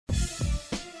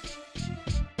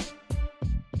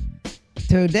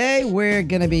Today we're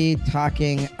going to be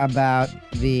talking about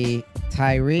the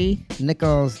Tyre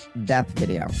Nichols death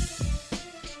video.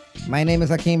 My name is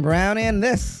Hakeem Brown, and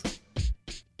this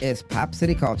is Pop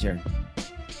City Culture.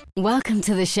 Welcome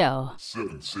to the show.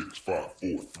 7, 6, 5, 4,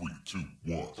 3, 2, 1.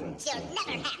 You'll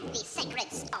never have the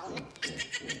sacred stone.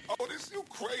 Oh, this you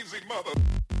crazy mother.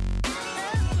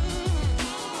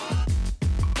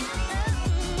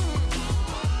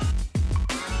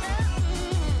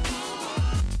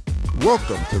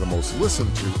 Welcome to the most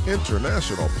listened to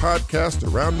international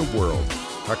podcast around the world.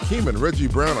 Hakeem and Reggie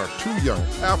Brown are two young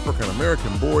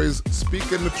African-American boys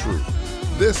speaking the truth.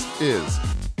 This is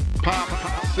Pop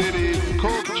City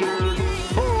Culture.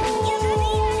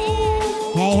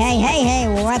 Hey,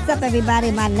 what's up, everybody?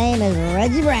 My name is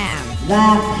Reggie Brown, the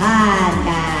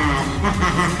podcast.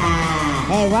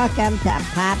 Hey, welcome to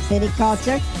Pop City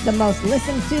Culture, the most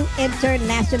listened to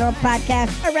international podcast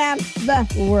around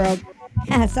the world.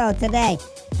 So today,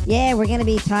 we're going to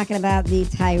be talking about the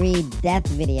Tyre death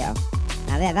video.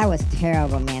 Now, that was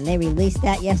terrible, man. They released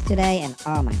that yesterday, and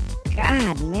oh my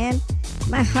God, man,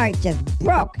 my heart just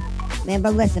broke. Man,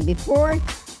 but listen, before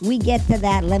we get to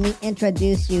that, let me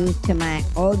introduce you to my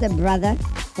older brother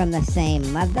from the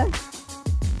same mother,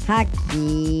 Hakeem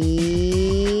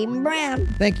Brown.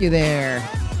 Thank you there,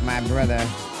 my brother.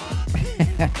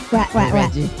 What?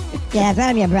 Reggie. Yeah, that's right,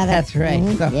 I'm your brother. That's right.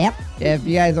 Mhm. So, Yep. If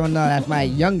you guys don't know, that's my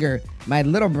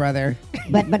little brother.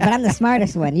 But I'm the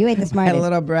smartest one. You ain't the My smartest.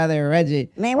 little brother, Reggie.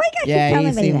 Man, why you gotta keep Yeah, telling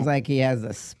he me seems that? like he has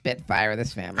the spitfire of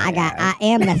this family. I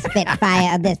am the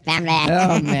spitfire of this family.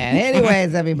 Oh, man.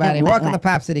 Anyways, everybody, What? welcome to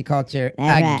Pop City Culture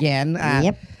That's right. again.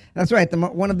 Yep. That's right.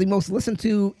 One of the most listened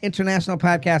to international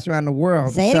podcasts around the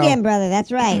world. Say it So, again, brother.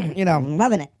 That's right. You know, I'm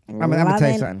loving it. I'm gonna tell you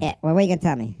Loving something. it. Well, what are you gonna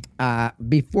tell me?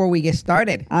 Before we get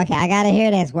started, Okay, I gotta hear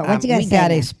this. What you gonna we say?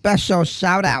 got now? a special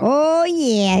shout out Oh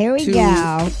yeah, here we to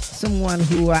go. someone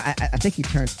who I think he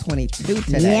turns 22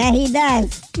 today. Yeah, he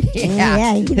does.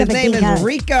 Yeah. he's His up at name King is Kong.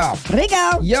 Rico.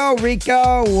 Rico. Yo,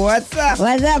 Rico, what's up?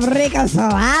 What's up, Rico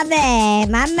Suave?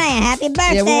 My man, happy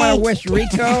birthday. Yeah, we want to wish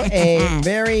Rico a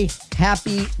very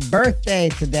happy birthday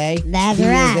today. That's he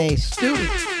right. is a student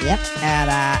Yep.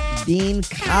 at Dean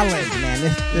College, man.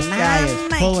 This guy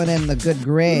is My pulling in the good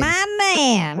grades. My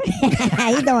man.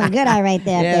 He's doing good all right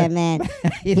there, Yeah. man.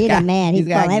 He's He's got- a man. He's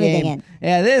got pulling everything game. in.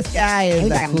 Yeah, this guy is He's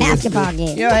the like a coolest basketball dude.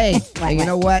 game. Yo, hey, What, hey, you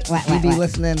know what? what, We be what?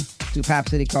 listening to Pop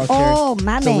City Culture. Oh,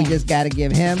 my So we man. just got to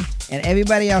give him and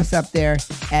everybody else up there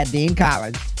at Dean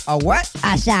College a what?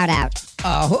 A shout out.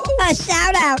 Who? A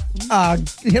shout out.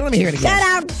 Here, let me hear it again. Shout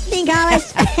out, Dean College.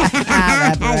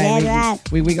 That's right. That's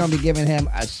right. We going to be giving him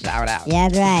a shout out. Yeah,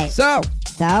 that's right. So,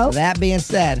 So, that being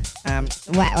said,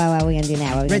 what are we gonna do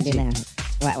now? What are we gonna do Reggie. now?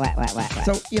 What?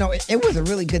 so, it was a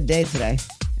really good day today.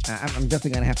 I'm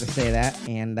definitely going to have to say that.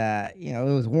 And,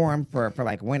 it was warm for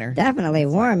like winter. Definitely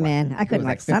warm, man. I It was couldn't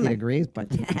like like 50 summer. degrees,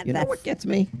 but you know That's- what gets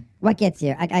me? What gets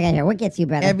you? I got here. What gets you,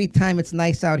 brother? Every time it's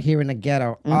nice out here in the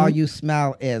ghetto, all you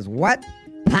smell is what?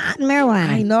 Pot and marijuana.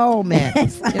 I know, man.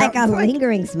 It's You know, like a it's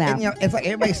lingering smell. and, it's like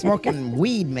everybody's smoking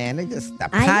weed, man. The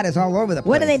I- pot is all over the place.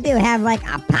 What do they do? Have like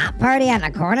a pop party on the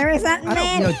corner or something, I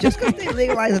man? don't, just because they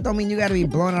legalize it don't mean you got to be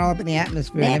blowing it all up in the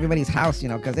atmosphere in Yeah. everybody's house,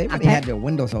 because everybody Appar- had their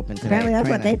windows open today. Apparently that's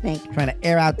trying what they to- think. Trying to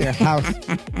air out their house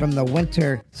from the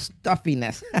winter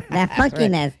stuffiness. That That's right.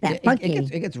 funkiness, that funky.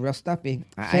 It gets real stuffy.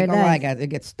 I Sure ain't gonna lie, does. guys. It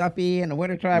gets stuffy in the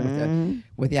wintertime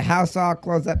with your house all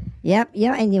closed up. Yep,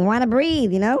 and you want to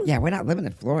breathe, Yeah, we're not living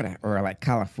in Florida or like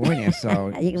California,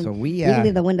 so You can, so we you can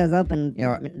leave the windows open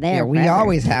there. we forever.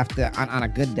 always have to on a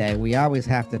good day. We always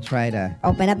have to try to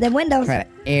open up the windows.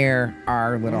 air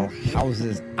our little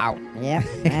houses out. Yep,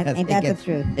 Because ain't that the gets,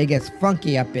 truth? It gets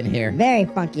funky up in here. Very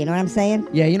funky, you know what I'm saying?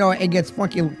 Yeah, it gets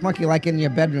funky like in your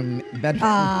bedroom.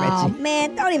 Oh, Reggie.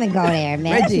 man, don't even go there,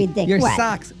 man. That's Reggie, ridiculous. your What?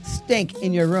 socks stink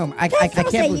in your room. I Don't can't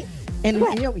say believe. you- And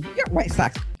what? you got white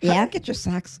socks. How do Yeah? you get your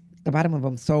socks? The bottom of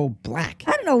them so black.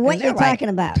 I don't know what And they're you're talking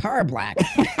about. Tar black.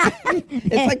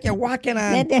 It's like you're walking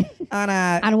on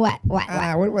a On what? What?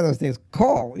 what were those things?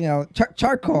 Coal.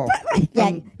 Charcoal.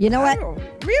 Yeah, you know what?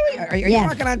 Really? Are you Yes.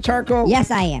 walking on charcoal?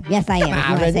 Yes, I am. Yes, I am. Come If on, you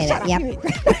want to Reggie, say that.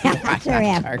 shut Yep. up. I sure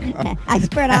am. Charcoal. I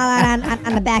spurt all out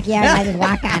on the backyard and I just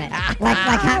walk on it. Like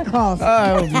hot coals.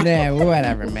 Oh man,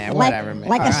 whatever, man, Like- whatever, man.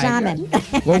 like a All right, shaman.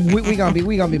 guys. Well, we gonna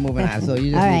be moving on. So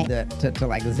you just All need right. to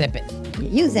like zip it.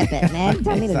 You zip it, man.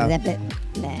 Tell me to So- zip it,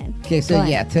 man. Okay, so Go on.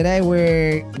 yeah, today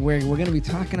we're gonna be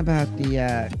talking about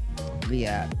the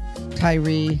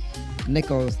Tyre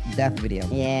Nichols death video.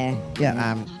 Yeah.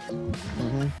 Yeah.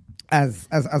 As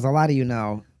a lot of you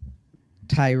know,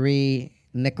 Tyre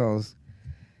Nichols,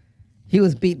 he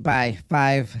was beat by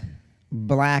 5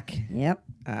 black Yep.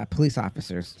 police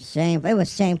officers. Shameful. It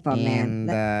was shameful, man. And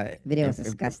That video was it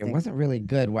disgusting. wasn't really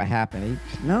good what happened.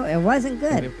 No, it wasn't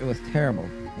good. It was terrible.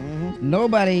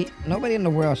 Nobody in the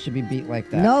world should be beat like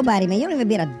that. Nobody, man. You don't even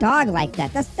beat a dog like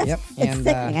that. That's Yep. it's And,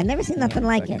 sickening. I've never seen hang nothing on a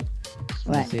like second. it.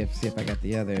 Let's What? see if I got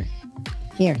the other.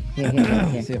 Here.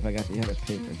 Let's see if I got the other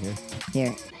paper here.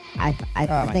 Here. I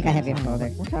Oh, my think I have your goodness.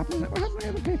 folder. What happened to the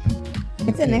other paper?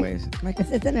 It's in there. Anyways,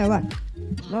 It's in there. Look.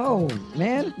 no,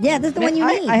 man. Yeah, this is the one you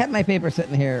need. I had my paper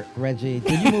sitting here, Reggie.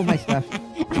 Did you move my stuff?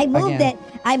 I moved Again. it.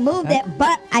 I moved it,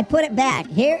 but I put it back.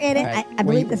 Here it is. All right. I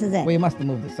believe this is it. Well, you must have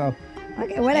moved it. So,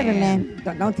 Okay, whatever, man.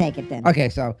 Don't take it then. okay,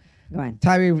 so Go on.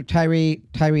 Tyre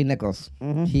Nichols.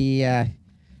 Mm-hmm.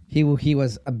 He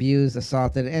was abused,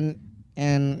 assaulted, and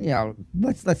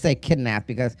let's say kidnapped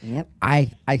because Yep. I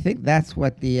think that's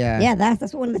what the Yeah,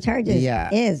 that's what one of the charges Yeah.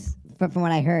 is, from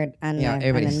what I heard on the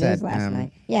everybody news said, last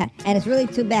night. Yeah, and it's really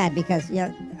too bad because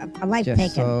a life just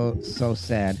taken. so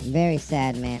sad. Very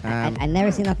sad, man. Um, I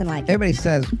never seen nothing like it. Everybody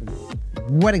says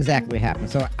what exactly happened.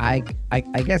 So I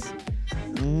guess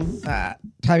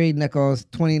Tyre Nichols,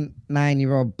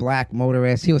 29-year-old black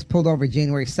motorist, he was pulled over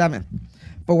January 7th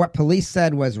for what police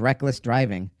said was reckless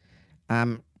driving.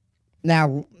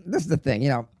 Now, this is the thing,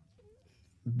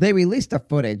 they released the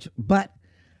footage, but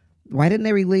why didn't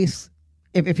they release,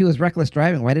 if he was reckless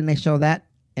driving, why didn't they show that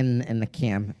in the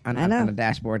cam, on the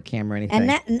dashboard cam or anything?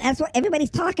 And that's what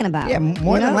everybody's talking about. Yeah,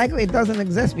 more you than know? likely it doesn't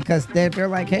exist because they're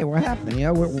like, hey, what happened?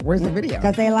 Where's the video?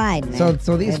 Because they lied, man.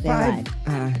 So these They five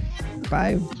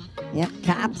lied. Yep,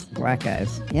 cops. black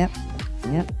guys, Yep.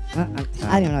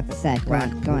 I don't know what to say. Go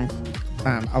on.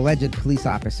 Alleged police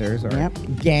officers or Yep.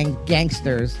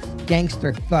 gangster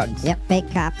thugs Yep,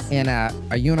 fake cops. in a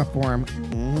uniform,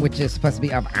 which is supposed to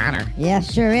be of honor. Yeah,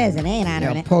 sure is. It ain't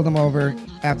honoring it. Pulled him over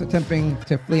after attempting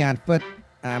to flee on foot.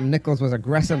 Nichols was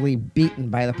aggressively beaten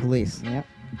by the police. Yep.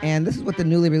 And this is what the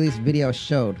newly released video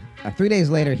showed. 3 days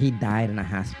later, he died in a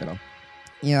hospital.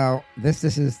 This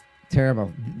is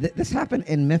terrible. This happened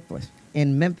in Memphis.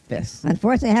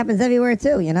 Unfortunately, it happens everywhere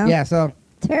too, Yeah, so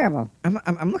Terrible.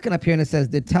 I'm looking up here and it says,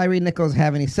 did Tyre Nichols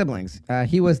have any siblings?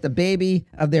 He was the baby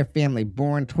of their family,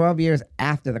 born 12 years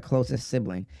after the closest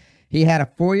sibling. He had a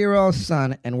 4-year-old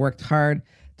son and worked hard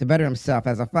to better himself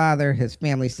as a father. His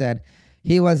family said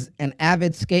he was an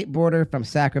avid skateboarder from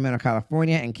Sacramento,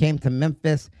 California, and came to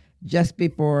Memphis just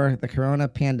before the corona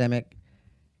pandemic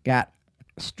got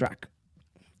struck.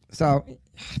 So,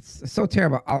 it's so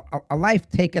terrible. A life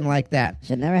taken like that.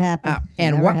 Should never happen.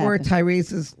 And Never what were happen.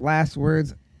 Tyrese's last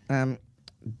words?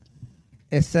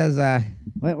 It says,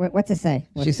 What's it say?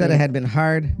 she said it had been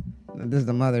hard. This is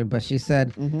the mother, but she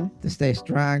said Mm-hmm. to stay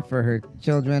strong for her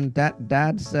children.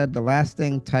 Dad said the last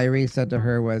thing Tyre said to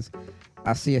her was,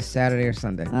 I'll see you Saturday or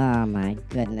Sunday. Oh my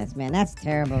goodness, man, that's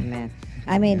terrible, man.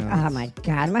 I mean, Yeah, oh my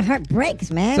God, my heart breaks,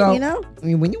 man. So, you know, I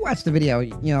mean, when you watch the video,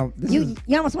 this you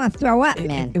almost want to throw up,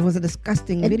 man. it was a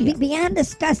disgusting It's video. beyond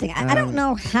disgusting. I don't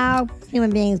know how human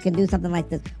beings can do something like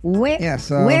this. Where Yeah,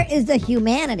 is the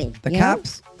humanity? The you know?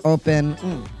 cops open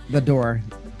the door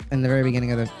in the very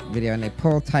beginning of the video, and they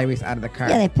pull Tyrese out of the car.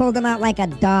 Yeah, they pulled him out like a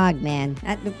dog, man.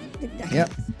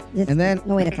 Yep. There's And then-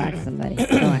 no way to talk to somebody.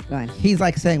 Go on. He's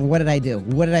like saying, what did I do?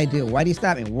 What did I do? Why do you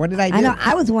stop me? What did I do? I know.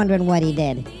 I was wondering what he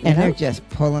did. And they're just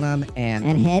pulling him and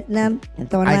hitting him and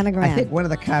throwing him on the ground. I think one of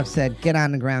the cops said, get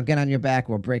on the ground, get on your back,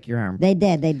 we'll break your arm. They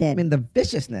did. I mean, the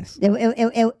viciousness. It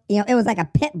was like a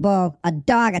pit bull, a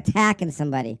dog attacking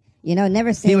somebody.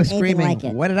 Never seen He was anything screaming, like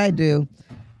it. what did I do?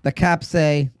 The cops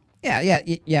say, yeah.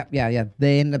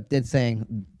 They end up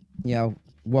saying,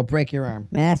 we'll break your arm.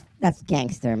 Man, that's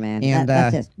gangster, man. And,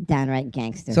 that's just downright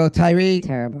gangster. So Tyre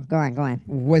terrible. Go on.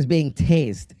 was being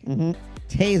tased. Mm-hmm.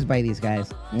 Tased by these guys.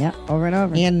 Yep, over and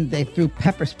over. And they threw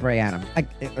pepper spray on him.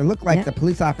 It looked like Yeah. the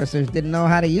police officers didn't know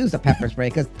how to use the pepper spray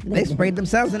because they sprayed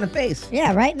themselves in the face.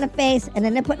 Yeah, right in the face, and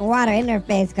then they're putting water in their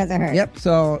face because of her. Yep.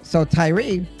 So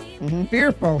Tyre,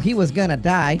 fearful he was gonna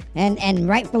die, And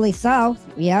rightfully so.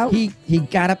 he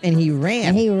got up and he ran.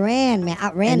 And he ran, man.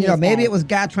 Outran And these maybe guys. it was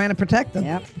God trying to protect him.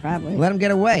 Yep, probably. Let him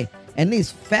get away. And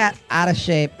these fat, out of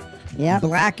shape, Yep.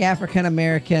 black African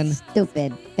American,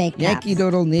 Stupid fake cops. Yankee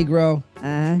Doodle Negro,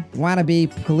 wannabe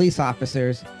police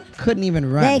officers couldn't even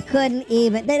run. They couldn't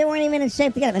even. They weren't even in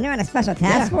shape to get up. And they're on a special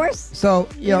task force. So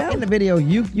You know? in the video,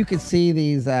 you could see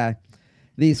these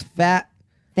fat,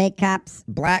 Fake cops.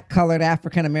 black colored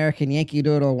African American Yankee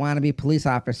Doodle wannabe police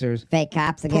officers Fake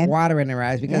cops put again. water in their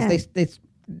eyes because Yeah. they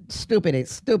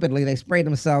stupidly they sprayed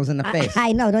themselves in the face.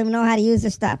 I know. Don't even know how to use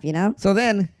their stuff. So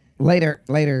then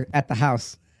later at the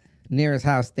house, near his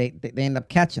house, they end up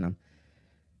catching him.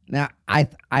 Now I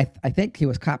think he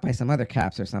was caught by some other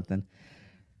cops or something.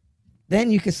 Then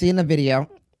you can see in the video,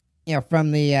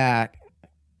 from the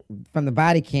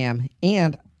body cam,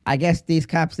 and I guess these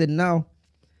cops didn't know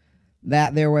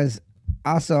that there was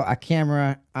also a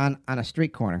camera on a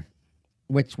street corner,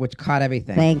 which caught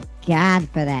everything. Thank God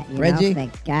for that. Reggie,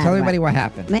 Thank God. tell everybody what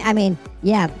happened. I mean,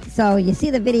 yeah. So you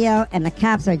see the video, and the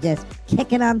cops are just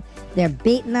kicking him. They're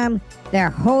beating him. They're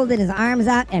holding his arms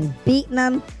out and beating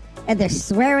him. And they're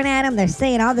swearing at him. They're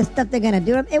saying all the stuff they're going to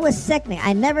do to him. It was sickening.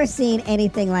 I never seen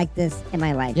anything like this in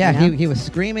my life. Yeah, you know? he was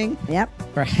screaming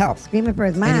for help. Screaming for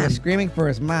his mom. And he was screaming for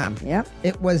his mom. Yep.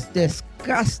 It was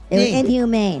disgusting. It was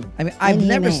inhumane. I mean, I've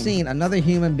never seen another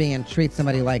human being treat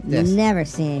somebody like this. Never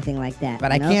seen anything like that.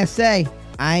 But I can't say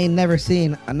I ain't never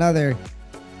seen another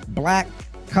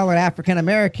black-colored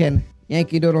African-American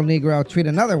Yankee Doodle Negro treat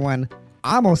another one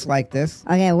almost like this.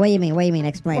 Okay, what do you mean?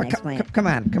 Explain. Come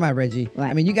on, Reggie. What?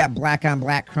 I mean, you got black on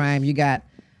black crime. You got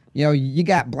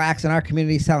blacks in our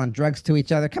community selling drugs to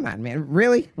each other. Come on, man.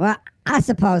 Really? Well, I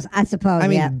suppose. I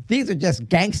mean, yeah. These are just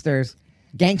gangsters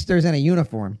in a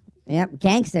uniform. Yep,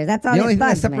 gangsters. That's all. The only thing that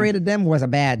thugs, separated them was a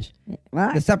badge.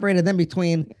 What? That separated them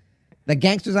between the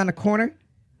gangsters on the corner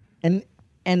and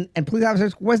police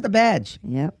officers was the badge.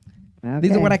 Yep. Okay.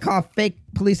 These are what I call fake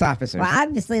police officers. Well,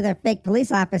 obviously they're fake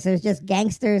police officers, just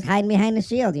gangsters hiding behind the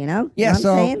shield, you know? Yeah, you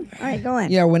know what I'm saying? All right, go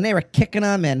on. When they were kicking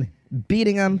them and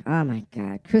beating them. Oh, my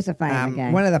God. Crucifying the guy.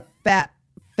 One of the fat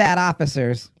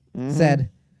officers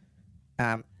said,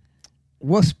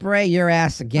 we'll spray your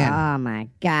ass again. Oh, my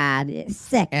God. It's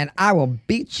sick. And I will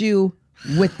beat you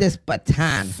with this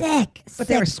baton. Sick. But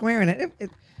they were swearing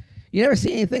it. You never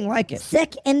see anything like it.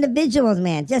 Sick individuals,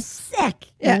 man. Just sick.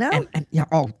 Yeah, you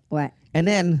know? What? And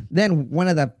then one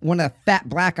of the fat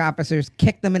black officers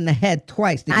kicked them in the head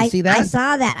twice. Did you see that? I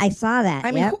saw that.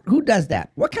 I mean, who does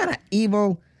that? What kind of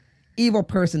evil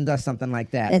person does something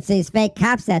like that? It's these fake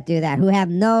cops that do that, who have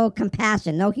no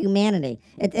compassion, no humanity.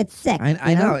 It's sick.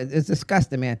 I know. It's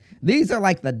disgusting, man. These are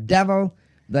like the devil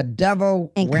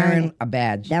incarnate. Wearing a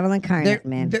badge. Devil incarnate,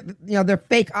 man. They're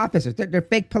fake officers. They're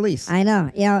fake police. I know.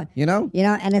 You know,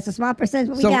 and it's a small percentage,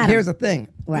 but we so got here's 'em. the thing.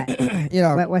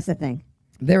 What? What's the thing?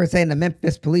 They were saying the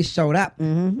Memphis police showed up.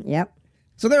 Mm-hmm. Yep.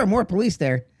 So there were more police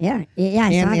there. Yeah.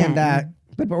 I saw that.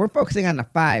 But we're focusing on the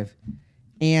 5,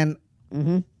 and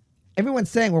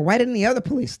everyone's saying, well, why didn't the other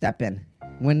police step in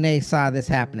when they saw this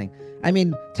happening? I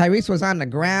mean, Tyrese was on the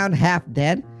ground, half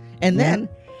dead, and then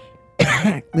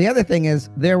the other thing is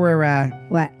there were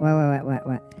What?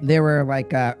 There were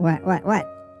like What?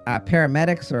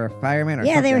 Paramedics or firemen or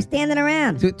something. They were standing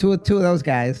around. Two of those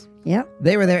guys. Yep.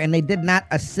 They were there, and they did not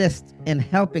assist in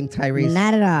helping Tyrese.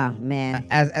 Not at all, man.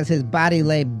 As his body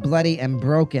lay bloody and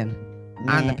broken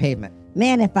on the pavement.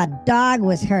 Man, if a dog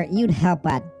was hurt, you'd help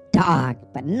a dog,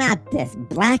 but not this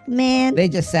black man. They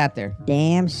just sat there.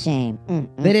 Damn shame.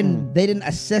 They didn't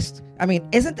assist. I mean,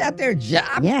 isn't that their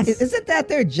job? Yes. Isn't that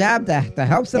their job to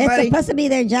help somebody? It's supposed to be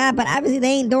their job, but obviously they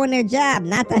ain't doing their job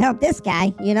not to help this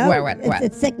guy, you know? What?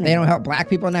 It's sickening. They don't help black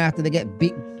people now after they get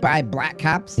beat by black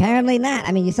cops? Apparently not.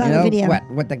 I mean, you saw the video.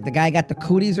 What the guy got the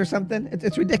cooties or something?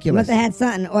 It's ridiculous. Must have had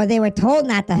something, or they were told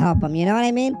not to help him, you know what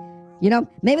I mean?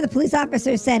 Maybe the police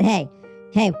officer said, hey,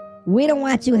 we don't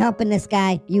want you helping this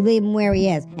guy. You leave him where he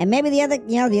is. And maybe the other,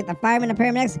 the firemen and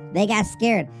paramedics, they got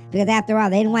scared. Because after all,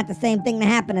 they didn't want the same thing to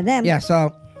happen to them. Yeah,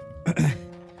 so,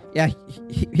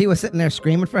 he was sitting there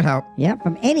screaming for help. Yeah,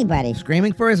 from anybody.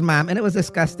 Screaming for his mom, and it was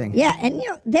disgusting. Yeah, and,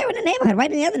 they were in the neighborhood. Why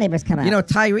didn't the other neighbors come out?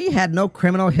 Tyree had no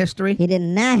criminal history. He did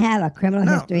not have a criminal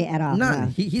history at all. None. No.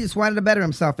 He just wanted to better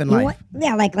himself in life.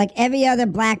 Like every other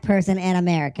black person in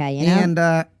America, you know? And,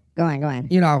 Go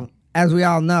on. As we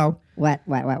all know, What?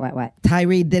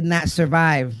 Tyree did not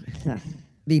survive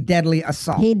the deadly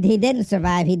assault. He didn't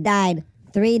survive. He died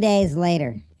 3 days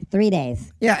later. 3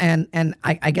 days. Yeah, and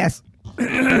I guess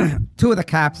 2 of the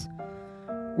cops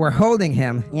were holding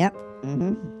him. Yep.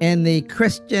 In the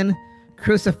Christian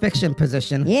crucifixion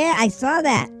position. Yeah, I saw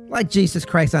that. Like Jesus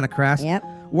Christ on a cross. Yep.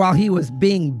 While he was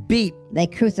being beat. They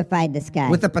crucified this guy.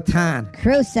 With a baton.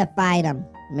 Crucified him,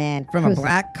 man. From a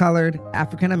black-colored,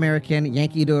 African-American,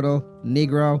 Yankee Doodle,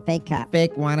 Negro. Fake cop.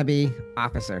 Fake wannabe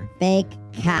officer. Fake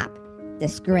cop.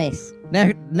 Disgrace. Now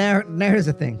here's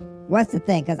the thing. What's the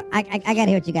thing? Because I got to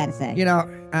hear what you got to say.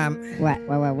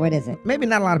 What is it? Maybe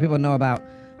not a lot of people know about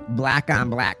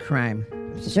black-on-black crime.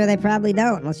 Sure, they probably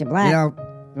don't, unless you're black.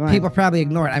 People probably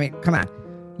ignore it. I mean, come on.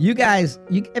 You guys,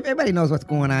 everybody knows what's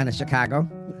going on in Chicago.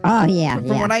 Oh, yeah.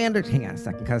 From what I understand, hang on a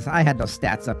second, because I had those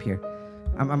stats up here.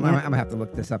 I'm gonna have to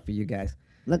look this up for you guys.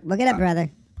 Look it up, brother.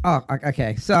 Oh,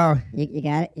 okay. So you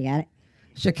got it.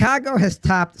 Chicago has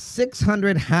topped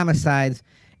 600 homicides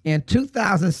and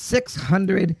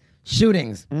 2,600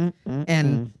 shootings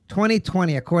in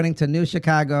 2020, according to New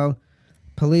Chicago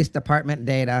police department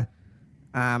data.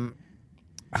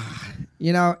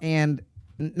 You know, and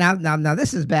now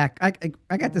this is back.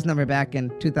 I got this number back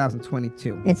in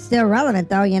 2022. It's still relevant,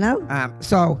 though, you know?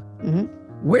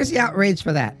 Where's the outrage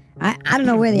for that? I don't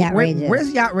know where the outrage is.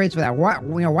 Where's the outrage for that?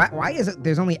 Why is it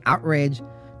there's only outrage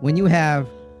when you have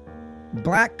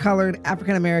black, colored,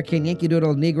 African American, Yankee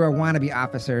Doodle, Negro wannabe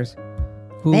officers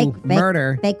who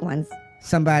murder fake ones,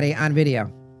 somebody on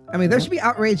video? I mean, there should be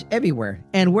outrage everywhere.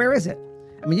 And where is it?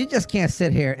 I mean, you just can't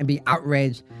sit here and be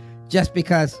outraged just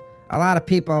because a lot of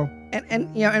people,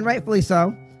 and you know, and rightfully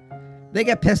so, they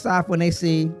get pissed off when they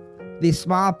see these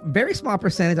small, very small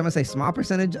percentage, I'm going to say small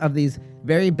percentage of these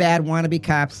very bad wannabe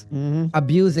cops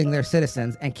abusing their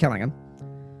citizens and killing them.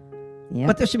 Yep.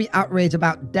 But there should be outrage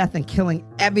about death and killing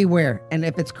everywhere. And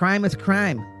if it's crime, it's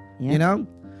crime. Yep. You know?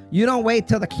 You don't wait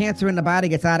till the cancer in the body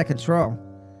gets out of control.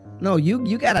 No,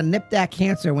 you got to nip that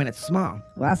cancer when it's small.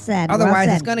 Well said. Otherwise,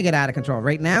 it's going to get out of control.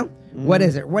 Right now, what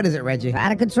is it? What is it, Reggie?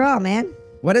 Out of control, man.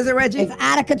 What is it, Reggie? It's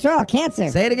out of control. Cancer.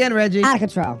 Say it again, Reggie. Out of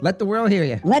control. Let the world hear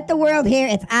you. Let the world hear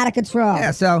it's out of control.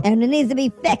 Yeah, so... And it needs to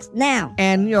be fixed now.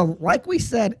 And, you know, like we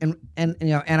said in you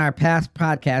know, in our past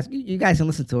podcast, you guys can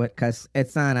listen to it because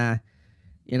it's on,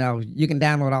 you know, you can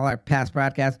download all our past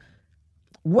podcasts.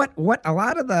 What a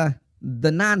lot of the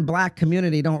non-black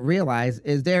community don't realize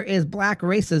is there is black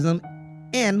racism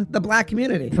in the black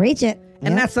community. Preach it.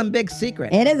 And that's some big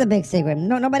secret. It is a big secret.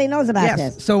 Nobody knows about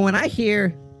this. So when I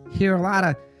hear a lot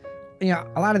of, you know,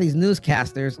 a lot of these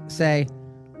newscasters say,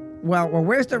 well,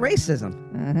 where's the racism?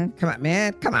 Come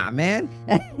on, man.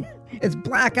 It's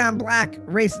black on black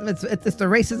racism. It's the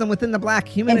racism within the black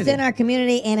community. It's in our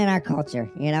community and in our culture,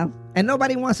 you know? And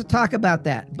nobody wants to talk about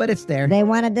that, but it's there. They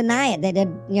want to deny it. They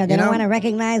don't want to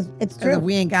recognize it's true.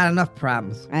 We ain't got enough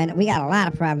problems. And we got a lot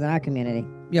of problems in our community.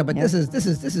 Yeah, but this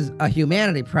is a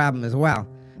humanity problem as well,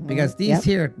 because these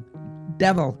here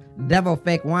devil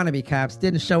fake wannabe cops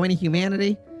didn't show any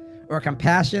humanity or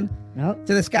compassion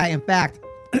to this guy. In fact,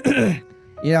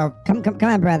 you know, come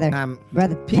on, brother.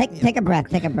 Brother, take a breath.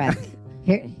 Take a breath.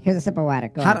 Here's a sip of water.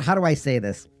 Go on. How do I say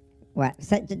this? What?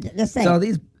 Just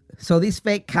say. So these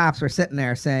fake cops were sitting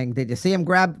there saying, "Did you see him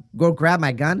go grab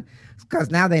my gun?" Because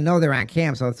now they know they're on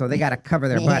cam, so they got to cover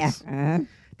their butts.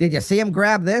 Did you see him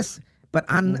grab this? But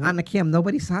on the cam,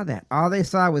 nobody saw that. All they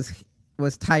saw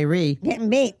was Tyre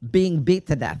getting being beat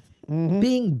to death.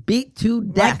 Being beat to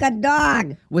death. Like a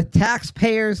dog. With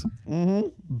taxpayers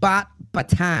bought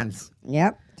batons.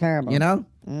 Yep. Terrible. You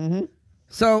know?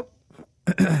 So,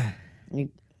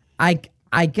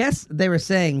 I guess they were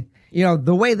saying, you know,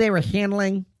 the way they were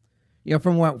handling, you know,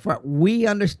 from what we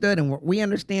understood and what we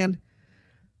understand,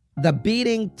 the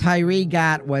beating Tyre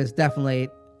got was definitely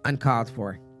uncalled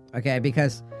for. Okay?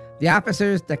 Because the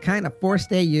officers, the kind of force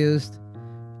they used,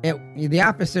 the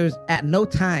officers, at no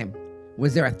time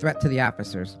was there a threat to the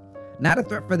officers. Not a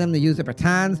threat for them to use the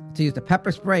batons, to use the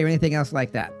pepper spray, or anything else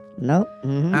like that. Nope.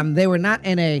 They were not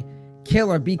in a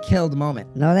kill or be killed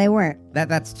moment. No, they weren't.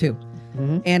 That's two.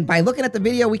 And by looking at the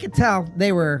video, we could tell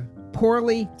they were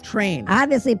poorly trained.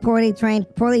 Obviously poorly trained,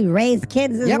 poorly raised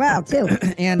kids as well, too.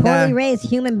 And poorly raised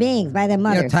human beings by their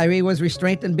mothers. You know, Tyre was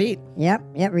restrained and beat. Yep,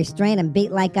 restrained and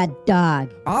beat like a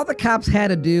dog. All the cops had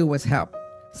to do was help.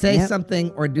 Say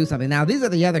something or do something. Now, these are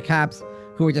the other cops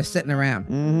who were just sitting around.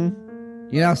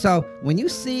 You know, so when you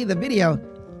see the video,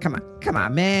 come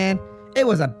on, man. It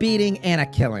was a beating and a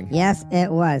killing. Yes,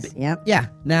 it was. Yep. Yeah.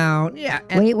 Now, yeah.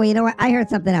 Well, you know what? I heard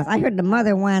something else. I heard the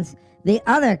mother wants the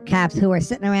other cops who are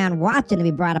sitting around watching to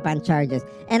be brought up on charges.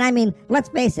 And I mean, let's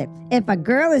face it. If a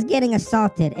girl is getting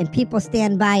assaulted and people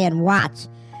stand by and watch,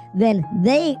 then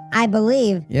I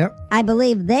believe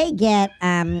they get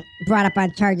brought up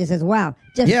on charges as well,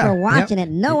 just for watching it,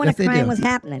 knowing a crime was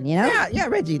happening. You know? Yeah,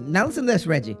 Reggie. Now listen to this,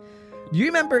 Reggie. Do you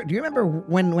remember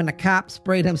when the cop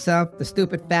sprayed himself, the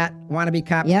stupid fat wannabe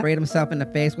cop sprayed himself in the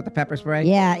face with the pepper spray?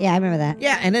 Yeah, I remember that.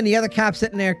 Yeah, and then the other cop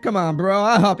sitting there, come on, bro,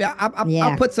 I'll help you.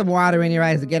 I'll put some water in your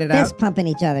eyes to get it out. Fist pumping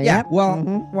each other. Yeah. Yep.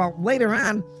 Well, later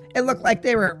on, it looked like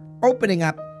they were opening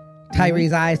up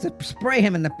Tyre's eyes to spray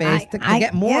him in the face to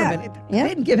get more of it. They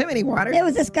didn't give him any water. It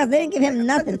was disgusting. They didn't give him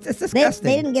nothing. It's disgusting.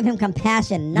 They didn't give him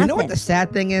compassion, nothing. You know what the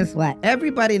sad thing is? What?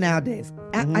 Everybody nowadays,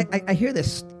 I hear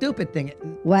this stupid thing.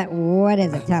 What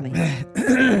is it? Tell me.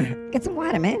 Get some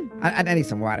water, man. I need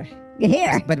some water. Get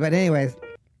here. But anyways.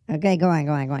 Okay, go on.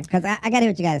 Because I got to hear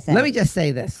what you got to say. Let me just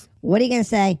say this. What are you going to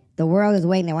say? The world is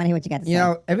waiting. I want to hear what you got to say. You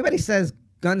know, everybody says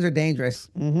guns are dangerous.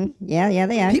 Yeah,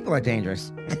 they are. People are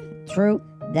dangerous. True.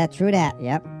 That's true that.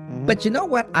 Yep. But you know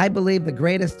what I believe the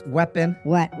greatest weapon?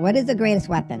 What is the greatest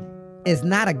weapon? Is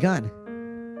not a gun.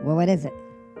 Well, what is it?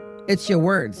 It's your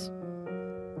words.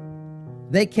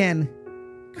 They can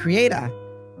create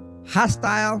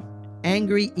hostile,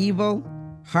 angry, evil,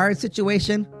 hard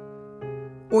situation,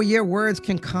 or your words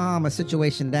can calm a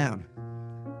situation down.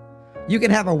 You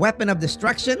can have a weapon of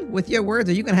destruction with your words,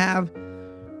 or you can have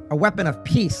a weapon of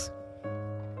peace.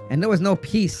 And there was no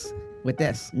peace with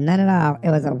this. None at all. It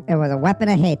was a weapon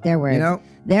of hate. Their words. You know?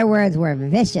 Their words were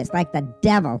vicious, like the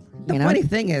devil. The funny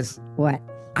thing is, What?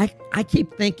 I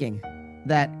keep thinking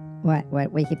that What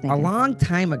do you keep thinking? a long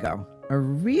time ago, a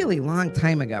really long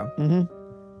time ago,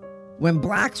 when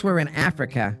blacks were in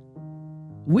Africa,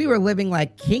 we were living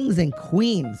like kings and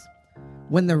queens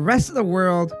when the rest of the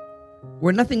world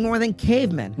were nothing more than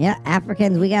cavemen. Yeah,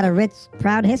 Africans, we got a rich,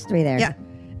 proud history there. Yeah.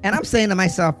 And I'm saying to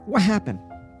myself, what happened?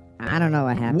 I don't know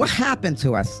what happened. What happened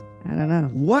to us? I don't know.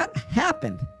 What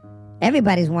happened?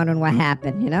 Everybody's wondering what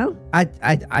happened, you know?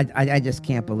 I just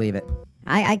can't believe it.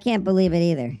 I can't believe it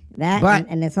either. That But-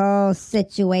 and this whole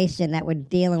situation that we're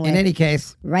dealing with In any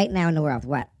case, right now in the world.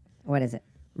 What? What is it?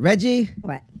 Reggie,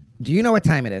 What? do you know what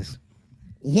time it is?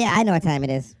 Yeah, I know what time it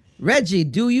is. Reggie,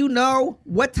 do you know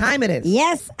what time it is?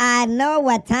 Yes, I know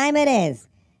what time it is.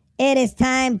 It is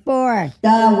time for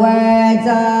the words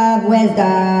of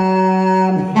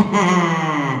wisdom.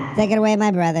 Take it away,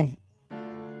 my brother.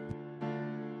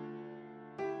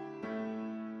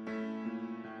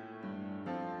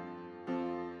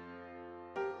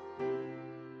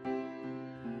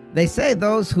 They say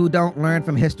those who don't learn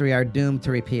from history are doomed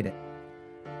to repeat it.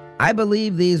 I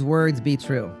believe these words be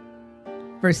true.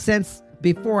 For since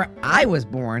before I was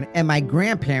born and my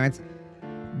grandparents,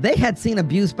 they had seen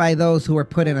abuse by those who were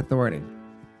put in authority.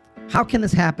 How can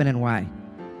this happen and why?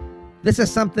 This is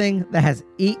something that has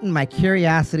eaten my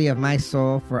curiosity of my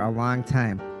soul for a long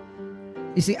time.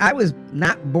 You see, I was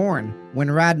not born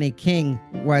when Rodney King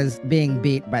was being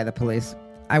beat by the police.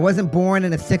 I wasn't born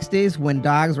in the 60s when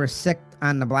dogs were sick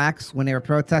on the blacks when they were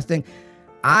protesting.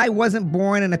 I wasn't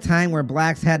born in a time where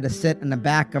blacks had to sit in the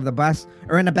back of the bus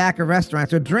or in the back of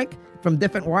restaurants or drink from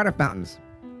different water fountains.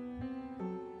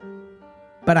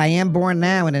 But I am born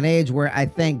now in an age where I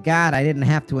thank God I didn't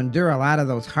have to endure a lot of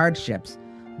those hardships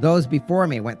those before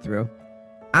me went through.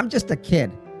 I'm just a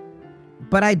kid,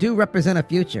 but I do represent a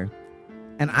future.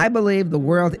 And I believe the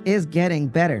world is getting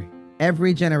better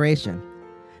every generation.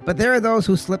 But there are those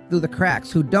who slip through the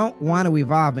cracks, who don't want to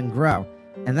evolve and grow,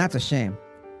 and that's a shame.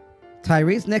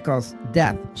 Tyre Nichols'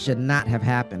 death should not have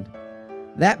happened.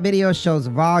 That video shows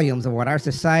volumes of what our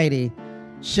society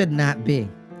should not be.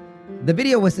 The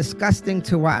video was disgusting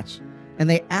to watch, and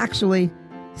they actually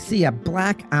see a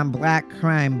black-on-black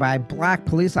crime by black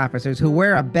police officers who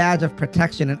wear a badge of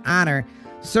protection and honor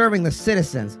serving the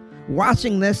citizens.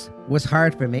 Watching this was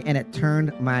hard for me, and it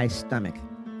turned my stomach.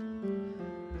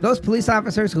 Those police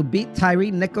officers who beat Tyre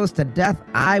Nichols to death,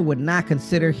 I would not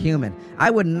consider human.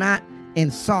 I would not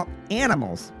insult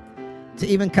animals to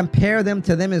even compare them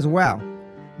to them as well.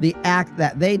 The act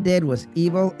that they did was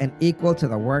evil and equal to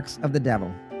the works of the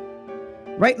devil.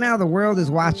 Right now, the world is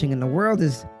watching and the world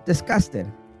is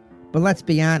disgusted. But let's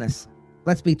be honest.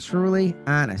 Let's be truly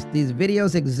honest. These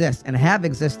videos exist and have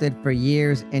existed for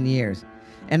years and years.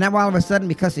 And now all of a sudden,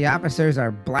 because the officers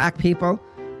are black people,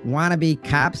 wannabe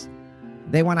cops,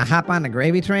 they want to hop on the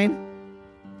gravy train?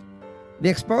 The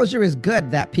exposure is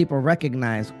good that people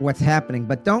recognize what's happening,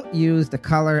 but don't use the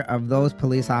color of those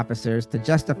police officers to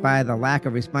justify the lack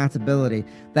of responsibility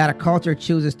that a culture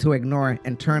chooses to ignore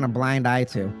and turn a blind eye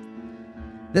to.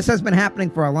 This has been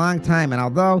happening for a long time, and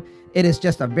although it is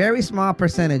just a very small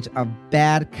percentage of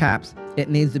bad cops, it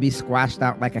needs to be squashed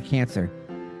out like a cancer.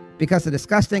 Because the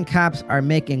disgusting cops are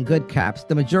making good cops,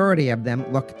 the majority of them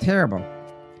look terrible.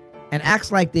 And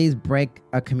acts like these break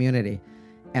a community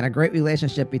and a great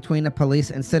relationship between the police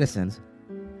and citizens.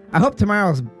 I hope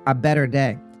tomorrow's a better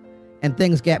day and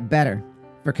things get better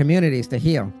for communities to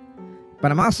heal.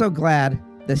 But I'm also glad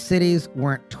the cities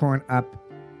weren't torn up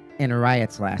in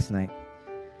riots last night.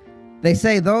 They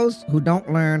say those who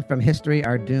don't learn from history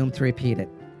are doomed to repeat it.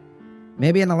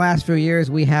 Maybe in the last few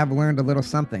years we have learned a little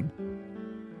something.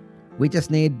 We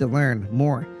just need to learn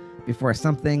more before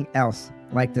something else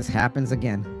like this happens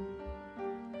again.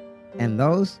 And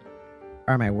those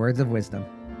are my words of wisdom.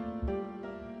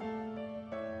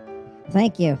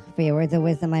 Thank you for your words of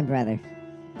wisdom, my brother.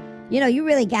 You know, you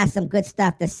really got some good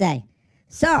stuff to say.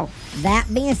 So, that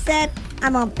being said,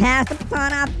 I'm going to pass the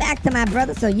baton off back to my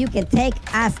brother so you can take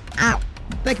us out.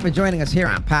 Thank you for joining us here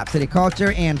on Pop City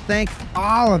Culture, and thank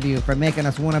all of you for making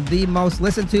us one of the most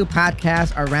listened to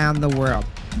podcasts around the world.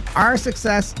 Our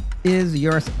success is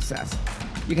your success.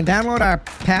 You can download our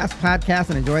past podcasts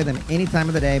and enjoy them any time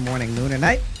of the day, morning, noon, or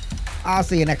night. I'll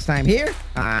see you next time here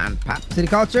on Pop City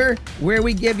Culture, where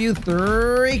we give you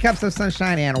 3 cups of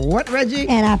sunshine and what, Reggie?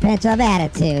 And a pinch of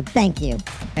attitude. Thank you.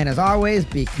 And as always,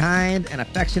 be kind and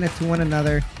affectionate to one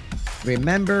another.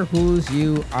 Remember whose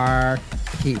you are.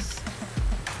 Peace.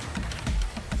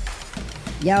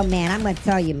 Yo, man, I'm going to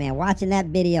tell you, man, watching that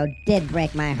video did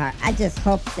break my heart. I just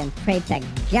hope and pray to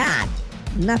God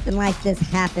nothing like this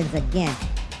happens again.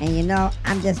 And you know,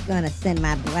 I'm just going to send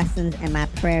my blessings and my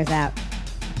prayers out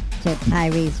to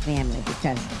Tyre's family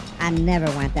because I never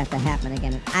want that to happen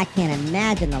again. And I can't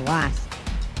imagine the loss,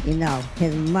 you know,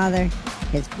 his mother,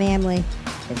 his family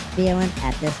is feeling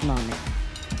at this moment.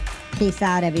 Peace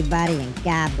out, everybody, and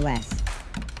God bless.